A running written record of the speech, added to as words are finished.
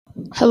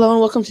Hello and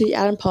welcome to the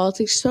Adam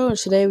Politics Show. And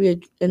today we are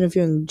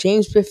interviewing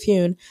James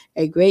Bethune,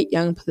 a great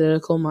young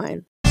political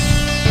mind.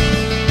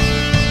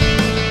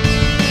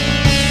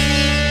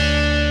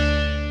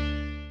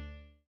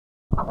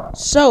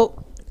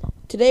 So,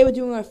 today we're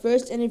doing our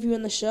first interview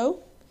in the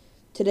show.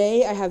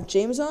 Today I have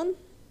James on,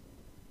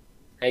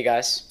 Hey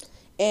guys.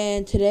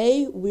 and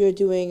today we are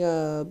doing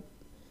a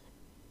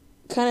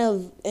kind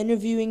of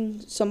interviewing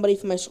somebody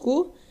from my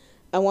school.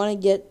 I want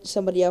to get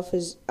somebody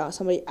else's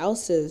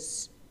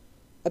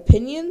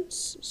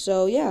opinions.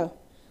 So yeah,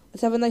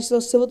 let's have a nice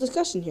little civil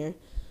discussion here.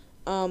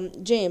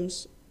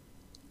 James,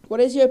 what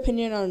is your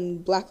opinion on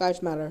Black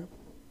Lives Matter?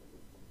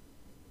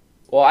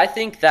 Well, I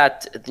think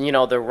that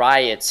the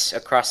riots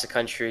across the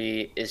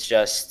country is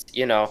just,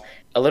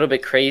 a little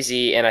bit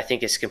crazy, and I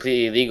think it's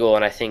completely illegal,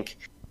 and I think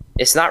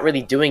it's not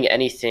really doing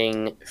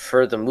anything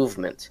for the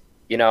movement.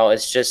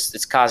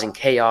 It's causing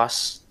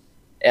chaos.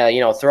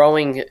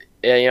 Throwing,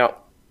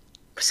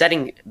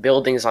 setting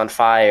buildings on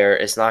fire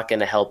is not going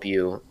to help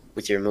you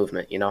with your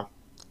movement.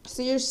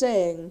 So you're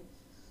saying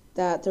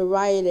that the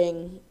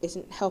rioting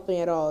isn't helping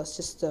at all. It's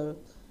just you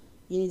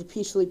need to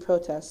peacefully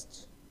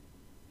protest.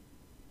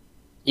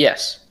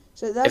 Yes.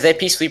 So If they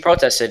peacefully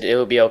protested, it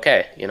would be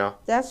okay.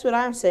 that's what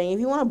I'm saying. If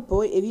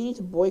you need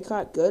to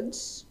boycott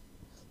goods,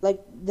 like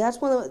that's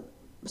one of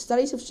the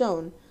studies have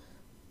shown,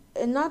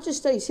 and not just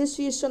studies.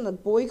 History has shown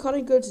that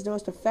boycotting goods is the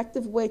most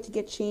effective way to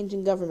get change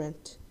in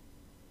government.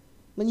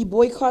 When they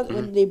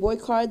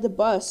boycotted the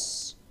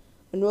bus,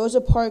 when Rosa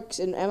Parks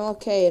and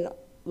MLK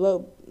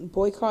and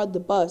boycotted the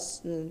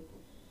bus and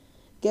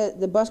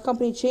get the bus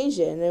company changed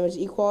it, and there was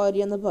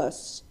equality on the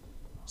bus.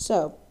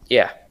 So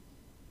Yeah.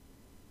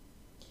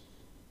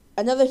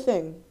 another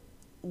thing,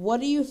 what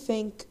do you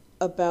think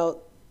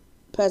about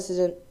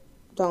President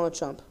Donald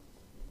Trump?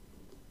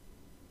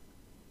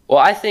 Well,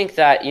 I think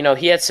that,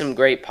 he had some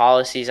great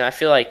policies, and I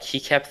feel like he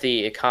kept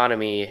the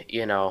economy,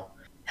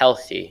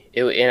 healthy.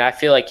 And I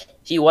feel like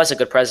he was a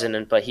good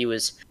president, but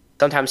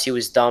sometimes he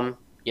was dumb,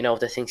 with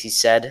the things he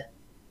said.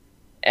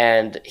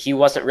 And he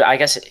wasn't, I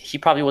guess he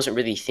probably wasn't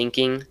really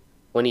thinking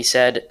when he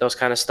said those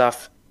kind of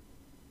stuff.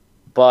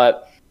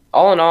 But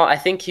all in all, I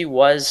think he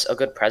was a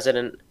good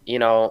president,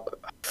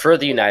 for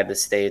the United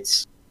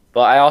States.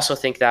 But I also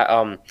think that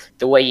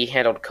the way he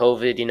handled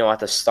COVID, at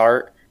the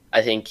start,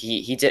 I think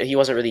he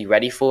wasn't really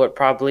ready for it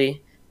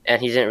probably,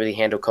 and he didn't really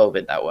handle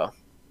COVID that well.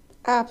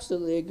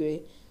 Absolutely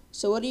agree.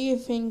 So what do you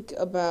think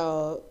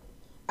about...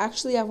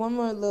 Actually, I have one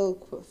more little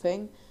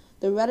thing.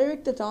 The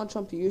rhetoric that Donald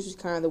Trump used is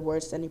kind of the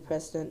worst any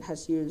president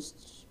has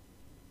used.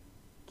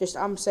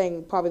 I'm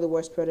saying probably the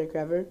worst rhetoric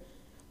ever. I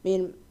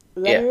mean,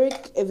 Yeah.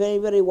 rhetoric, if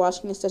anybody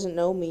watching this doesn't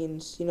know,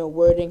 means,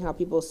 wording, how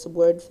people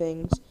word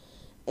things.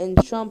 And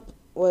Trump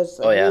was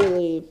Oh yeah.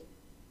 really,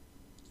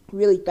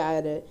 really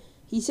bad at it.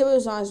 He said what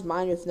was on his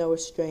mind with no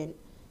restraint.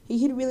 He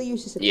could really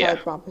use this as a Yeah.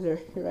 teleprompter,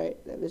 right?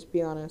 Let's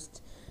be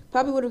honest.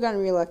 Probably would have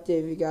gotten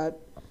reelected if he had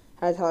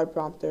a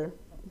teleprompter.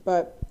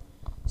 But,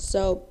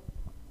 so,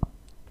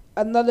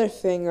 another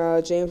thing,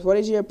 James, what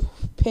is your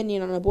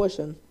opinion on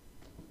abortion?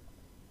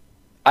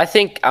 I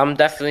think I'm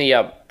definitely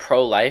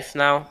pro-life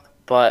now,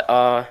 but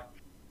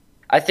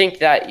I think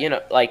that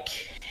like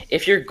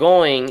if you're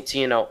going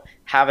to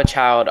have a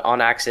child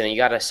on accident, you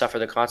got to suffer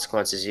the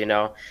consequences.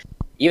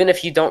 Even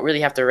if you don't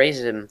really have to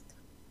raise him,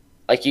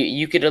 like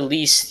you could at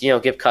least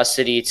give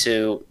custody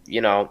to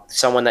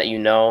someone that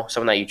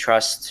someone that you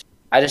trust.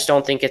 I just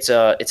don't think it's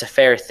a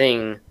fair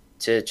thing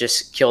to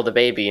just kill the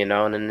baby, an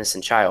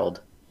innocent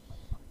child.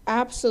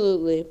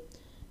 Absolutely.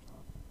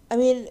 I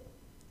mean,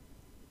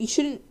 you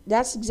shouldn't.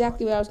 That's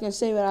exactly what I was going to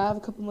say, but I have a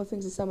couple more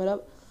things to sum it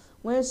up.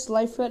 When it's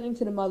life threatening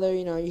to the mother,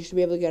 you should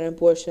be able to get an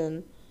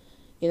abortion.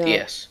 You know,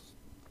 Yes.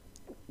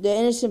 the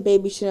innocent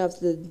baby shouldn't have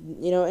to.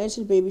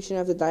 Innocent baby shouldn't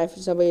have to die for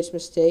somebody's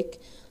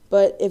mistake.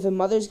 But if a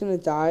mother's going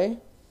to die,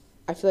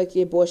 I feel like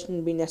the abortion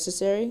would be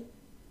necessary.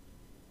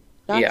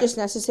 Not Yeah. just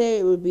necessary;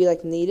 it would be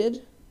like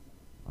needed.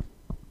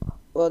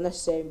 Well,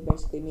 necessary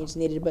basically means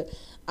needed, but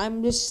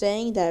I'm just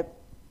saying that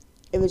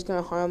if it's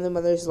going to harm the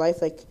mother's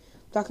life, like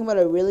talking about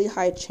a really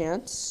high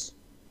chance,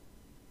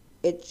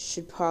 it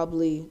should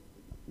probably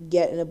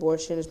get an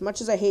abortion. As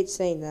much as I hate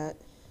saying that,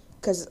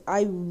 because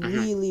I Hmm.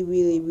 really,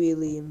 really,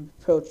 really am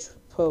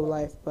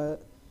pro-life,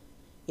 but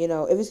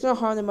if it's going to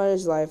harm the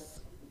mother's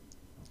life,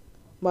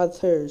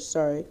 if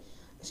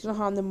it's going to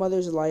harm the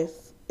mother's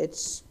life,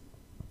 it's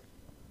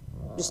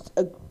just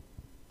a,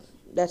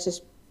 that's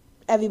just,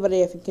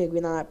 everybody I think can agree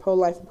on that,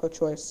 pro-life and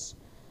pro-choice.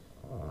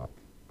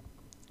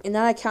 And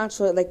that accounts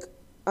for like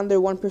under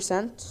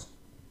 1%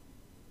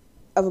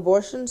 of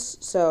abortions.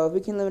 So if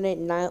we can eliminate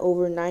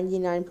over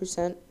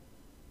 99%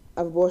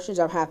 of abortions,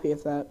 I'm happy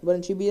with that.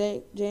 Wouldn't you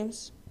be,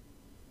 James?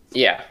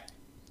 Yeah.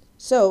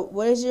 So,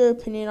 what is your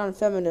opinion on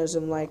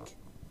feminism?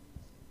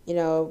 You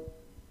know,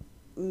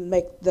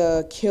 like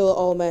the kill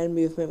all men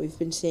movement we've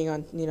been seeing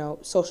on,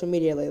 social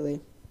media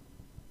lately.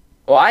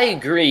 Well, I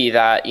agree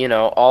that,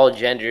 all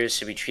genders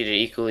should be treated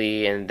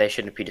equally and they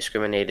shouldn't be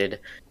discriminated.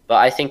 But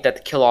I think that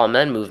the kill all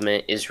men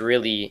movement is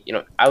really,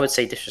 I would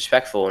say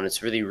disrespectful, and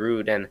it's really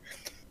rude. And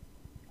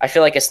I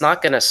feel like it's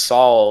not gonna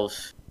solve,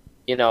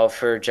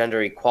 for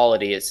gender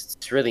equality. It's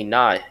really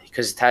not,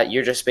 because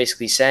you're just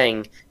basically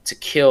saying to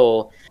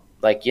kill,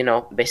 like,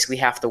 basically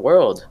half the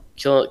world,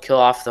 kill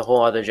off the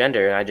whole other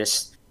gender, and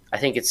I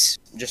think it's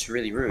just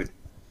really rude.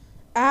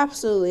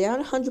 Absolutely, I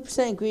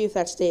 100% agree with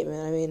that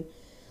statement. I mean,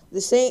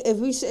 the same if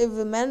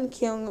a man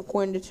killing a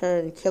coin to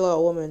turn kill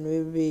a woman, we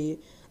would be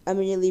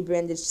immediately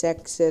branded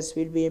sexist.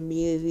 We'd be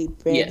immediately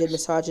branded Yes.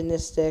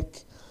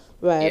 misogynistic,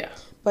 right? Yeah.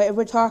 But if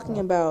we're talking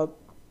about,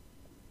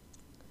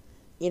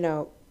 you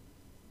know,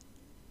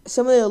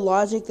 some of the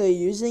logic they're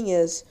using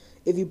is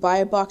if you buy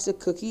a box of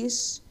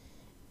cookies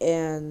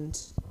and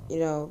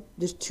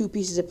there's two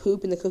pieces of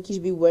poop in the cookies,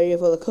 be wary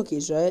of all the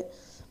cookies, right?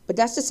 But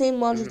that's the same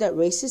logic Hmm. that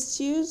racists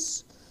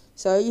use.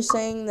 So are you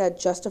saying that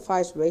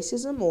justifies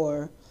racism,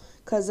 or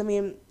because I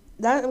mean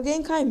that I'm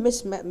getting kind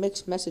of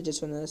mixed messages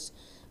from this.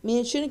 I mean,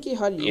 it shouldn't get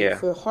Yeah.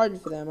 hard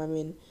for them. I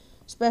mean,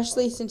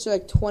 especially since they're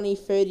like 20,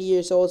 30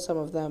 years old, some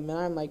of them,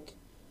 and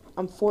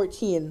I'm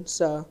 14,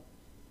 so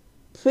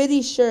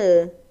pretty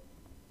sure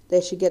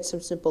they should get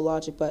some simple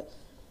logic. But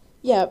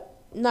yeah,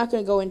 not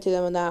gonna go into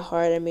them on that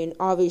hard. I mean,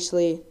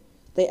 obviously,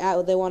 they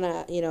want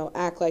to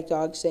act like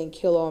dogs, saying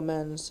kill all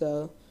men.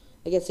 So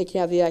I guess they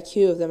can have the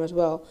IQ of them as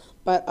well.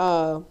 But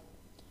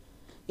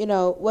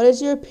what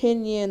is your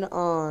opinion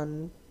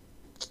on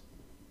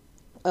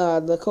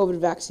the COVID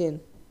vaccine?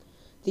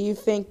 Do you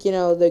think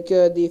they're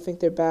good? Do you think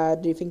they're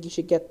bad? Do you think you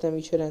should get them?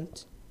 You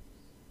shouldn't.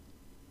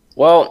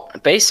 Well,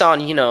 based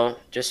on,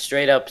 just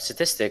straight up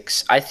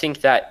statistics, I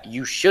think that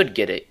you should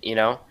get it.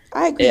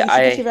 I agree. Eh, You should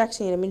get your I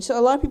vaccine. I mean, so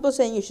a lot of people are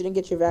saying you shouldn't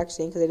get your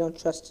vaccine because they don't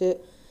trust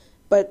it.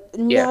 But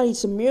in yeah. reality,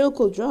 it's a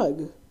miracle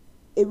drug.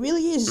 It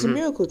really is. It's a Hmm.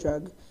 miracle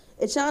drug.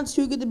 It sounds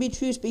too good to be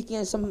true. Speaking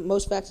of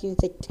most vaccines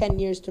take 10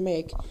 years to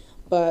make,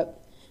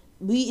 but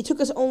it took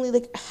us only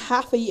like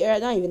half a year,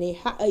 not even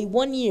a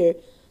 1 year,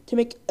 to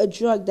make a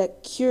drug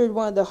that cured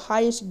one of the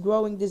highest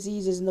growing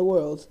diseases in the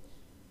world.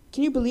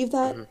 Can you believe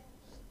that? Hmm.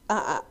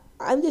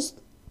 I'm just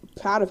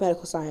proud of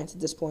medical science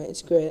at this point.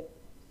 It's great.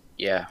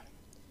 Yeah.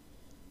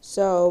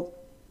 So,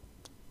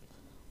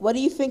 what do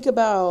you think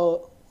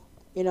about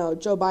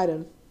Joe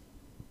Biden?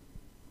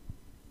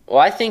 Well,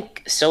 I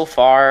think so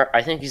far,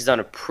 I think he's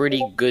done a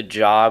pretty good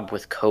job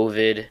with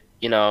COVID,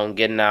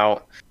 getting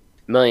out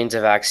millions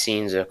of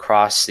vaccines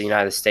across the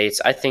United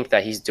States. I think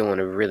that he's doing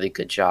a really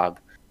good job.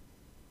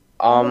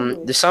 I would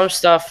agree. There's some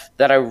stuff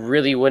that I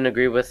really wouldn't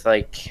agree with,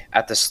 like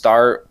at the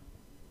start,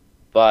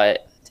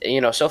 but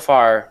so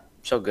far,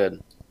 so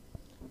good.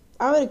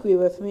 I would agree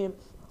with me.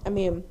 I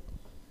mean,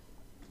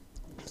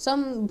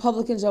 some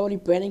Republicans are already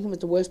branding him as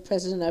the worst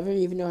president ever,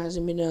 even though it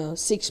hasn't been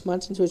 6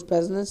 months into his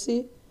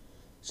presidency.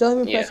 He's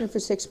only been Yeah. president for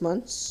 6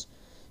 months.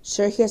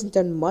 Sure, he hasn't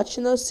done much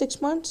in those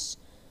 6 months.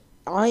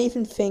 I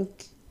even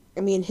think,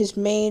 I mean, his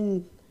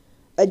main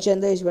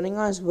agenda he's running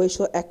on is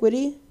racial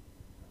equity.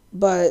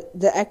 But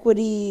the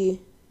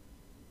equity,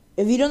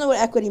 if you don't know what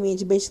equity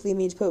means, it basically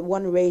means put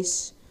one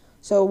race.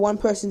 So one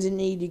person's in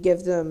need, you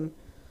give them.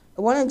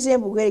 Great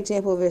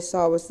example of this I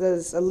saw was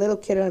there's a little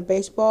kid on a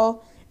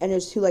baseball, and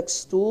there's two like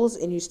stools,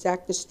 and you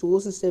stack the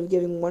stools instead of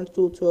giving one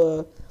stool to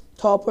a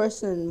tall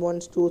person and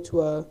one stool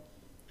to a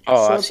Oh,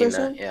 I've short seen that.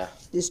 person. Yeah.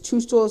 There's two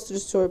stools to the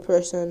short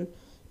person,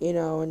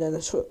 and then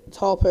the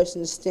tall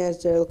person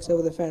stands there, looks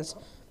over the fence.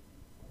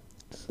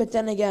 But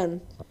then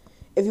again,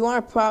 if you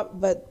want to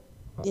but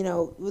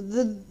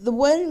the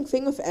one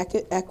thing with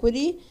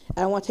equity,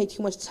 I don't want to take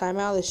too much time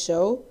out of the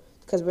show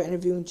because we're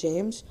interviewing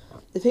James.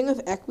 The thing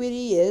with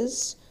equity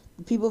is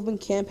the people have been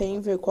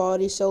campaigning for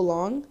equality so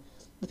long,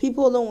 the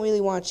people don't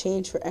really want to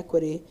change for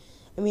equity.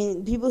 I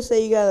mean, people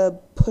say you gotta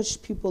push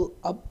people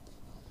up,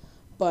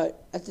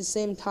 but at the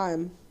same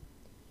time,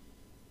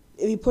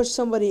 if you push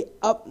somebody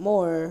up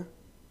more,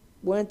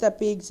 wouldn't that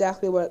be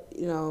exactly what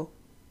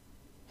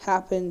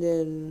happened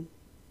in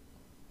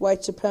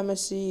white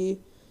supremacy?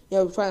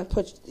 Trying to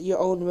push your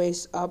own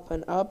race up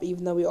and up,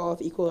 even though we all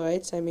have equal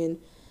rights. I mean,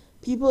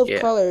 people of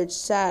Yeah. color, it's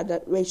sad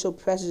that racial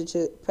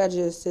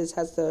prejudices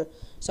have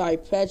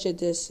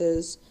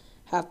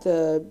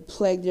to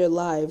plague their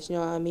lives. You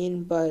know what I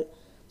mean? But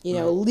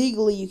Mhm.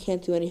 legally, you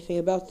can't do anything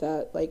about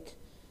that. Like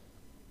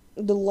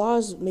the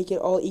laws make it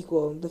all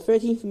equal. The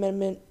 13th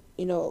Amendment,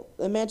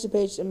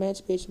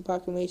 Emancipation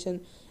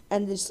Proclamation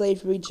ended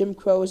slavery. Jim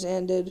Crow was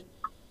ended.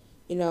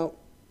 You know,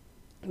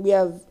 we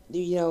have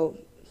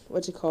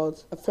what's it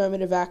called,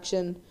 affirmative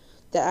action,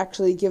 that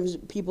actually gives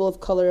people of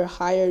color a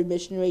higher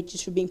admission rate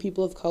just for being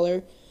people of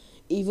color,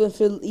 even if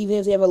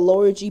they have a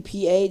lower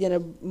GPA than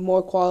a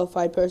more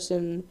qualified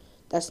person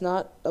that's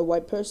not a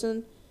white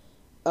person,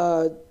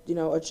 a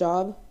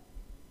job.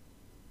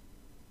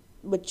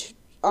 Which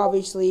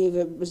obviously, if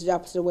it was the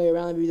opposite way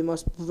around, it'd be the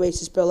most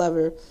racist bill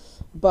ever.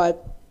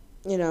 But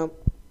you know,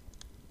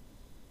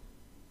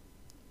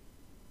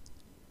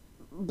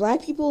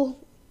 black people,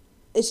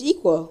 it's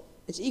equal.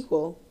 It's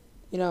equal.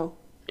 You know,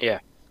 Yeah.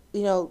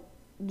 you know,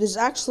 there's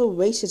actual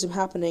racism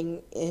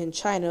happening in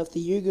China. If the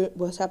Uyghur,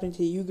 what's happening to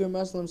the Uyghur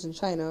Muslims in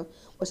China,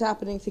 what's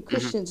happening to Hmm.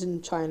 Christians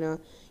in China,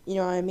 you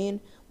know what I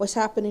mean? What's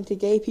happening to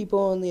gay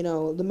people in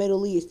the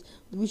Middle East?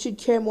 We should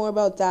care more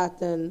about that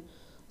than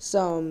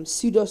some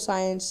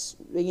pseudoscience,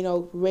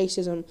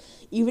 racism.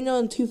 Even though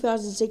in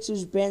 2006 it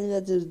was branded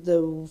as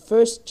the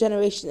first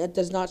generation that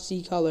does not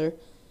see color,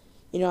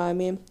 you know what I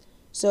mean?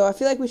 So I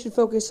feel like we should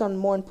focus on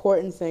more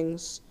important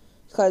things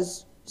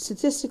because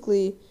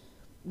statistically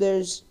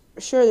there's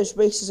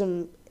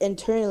racism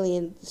internally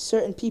in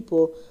certain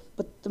people,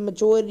 but the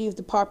majority of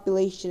the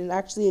population,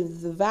 actually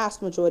the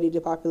vast majority of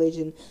the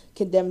population,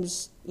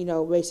 condemns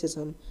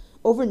racism.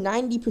 Over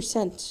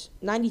 90%,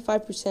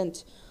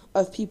 95%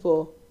 of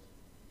people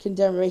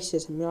condemn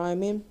racism. You know what I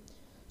mean?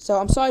 So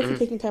I'm sorry for Hmm.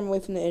 taking time away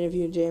from the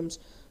interview, James.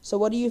 So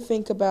what do you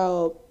think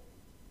about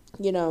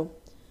you know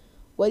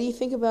what do you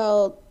think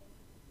about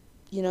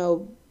you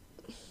know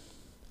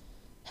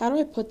how do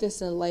I put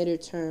this in a lighter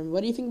term?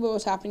 What do you think about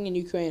what's happening in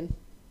Ukraine?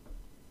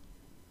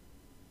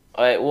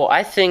 Well,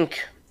 I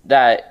think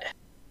that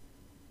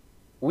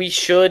we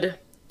should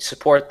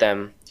support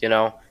them,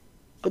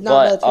 But not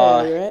but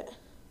militarily, right?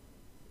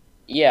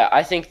 yeah,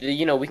 I think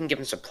that, we can give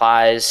them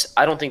supplies.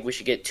 I don't think we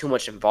should get too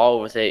much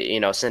involved with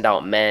it, send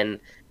out men,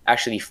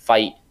 actually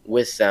fight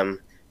with them.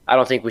 I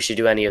don't think we should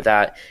do any of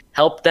that.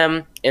 Help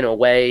them in a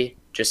way,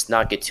 just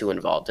not get too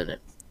involved in it.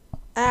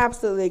 I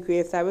absolutely agree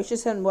with that. We should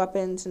send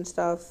weapons and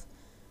stuff.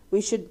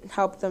 We should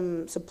help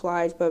them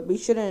supplies, but we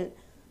shouldn't,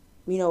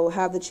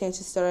 have the chance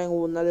of starting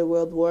another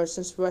world war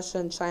since Russia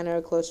and China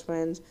are close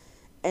friends,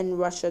 and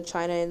Russia,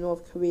 China, and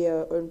North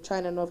Korea, or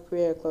China and North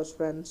Korea are close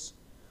friends.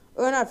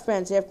 Or not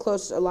friends, they have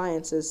close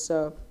alliances,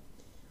 so,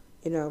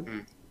 you know,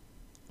 Mm.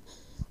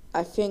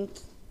 I think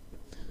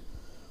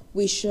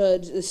we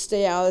should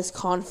stay out of this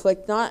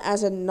conflict,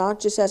 not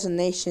just as a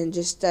nation,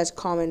 just as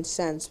common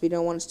sense. We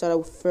don't want to start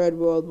a third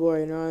world war.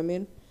 You know what I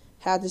mean?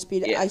 Have this be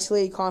an Yeah.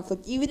 isolated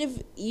conflict, even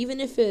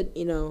if it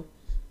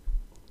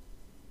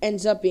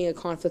ends up being a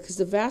conflict, because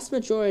the vast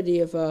majority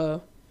of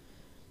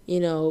you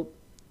know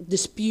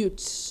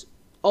disputes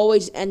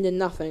always end in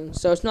nothing.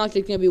 So it's not like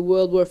it's gonna be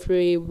World War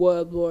III,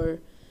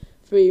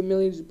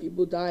 millions of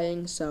people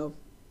dying. So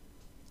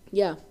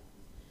yeah,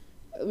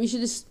 we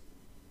should just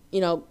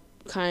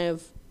kind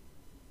of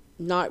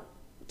not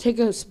take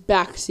a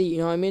back seat, you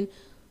know what I mean?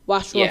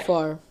 Watch from Yeah.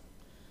 afar.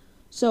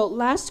 So,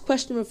 last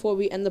question before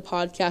we end the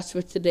podcast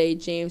for today,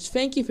 James.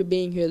 Thank you for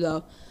being here,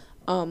 though.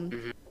 Um,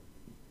 Hmm.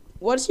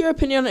 what's your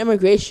opinion on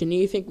immigration? Do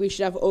you think we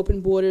should have open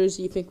borders?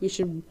 Do you think we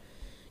should,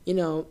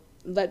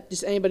 let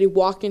just anybody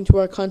walk into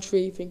our country?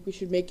 Do you think we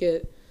should make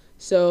it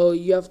so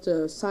you have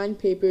to sign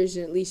papers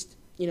and at least,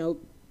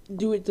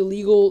 do it the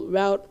legal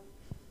route?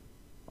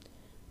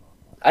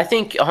 I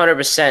think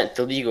 100%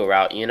 the legal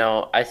route,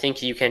 I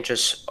think you can't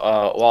just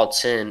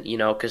waltz in,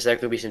 because there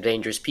could be some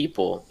dangerous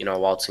people,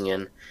 waltzing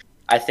in.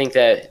 I think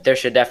that there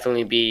should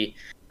definitely be,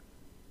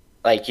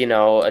 like,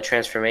 a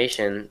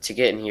transformation to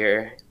get in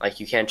here. Like,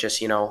 you can't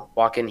just,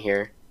 walk in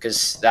here,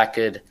 because that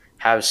could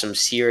have some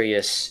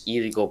serious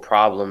illegal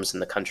problems in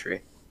the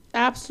country.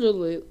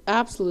 Absolutely,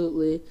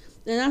 absolutely.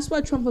 And that's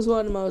why Trump was one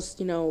of the most,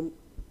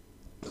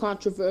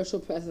 controversial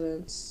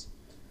presidents.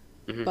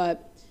 Hmm.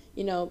 But,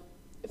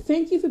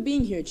 thank you for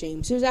being here,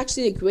 James. It was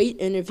actually a great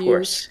Of interview.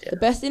 course, yeah. The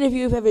best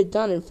interview I've ever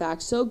done, in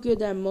fact. So good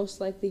that I'm most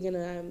likely going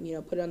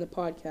to, put it on the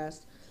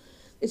podcast.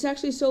 It's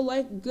actually so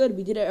good.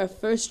 We did it our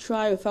first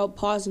try without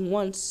pausing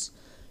once.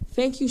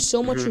 Thank you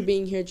so much for Hmm.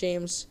 being here,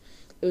 James.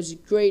 It was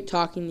great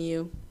talking to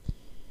you.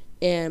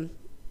 And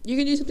you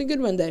can do something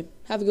good one day.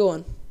 Have a good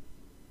one.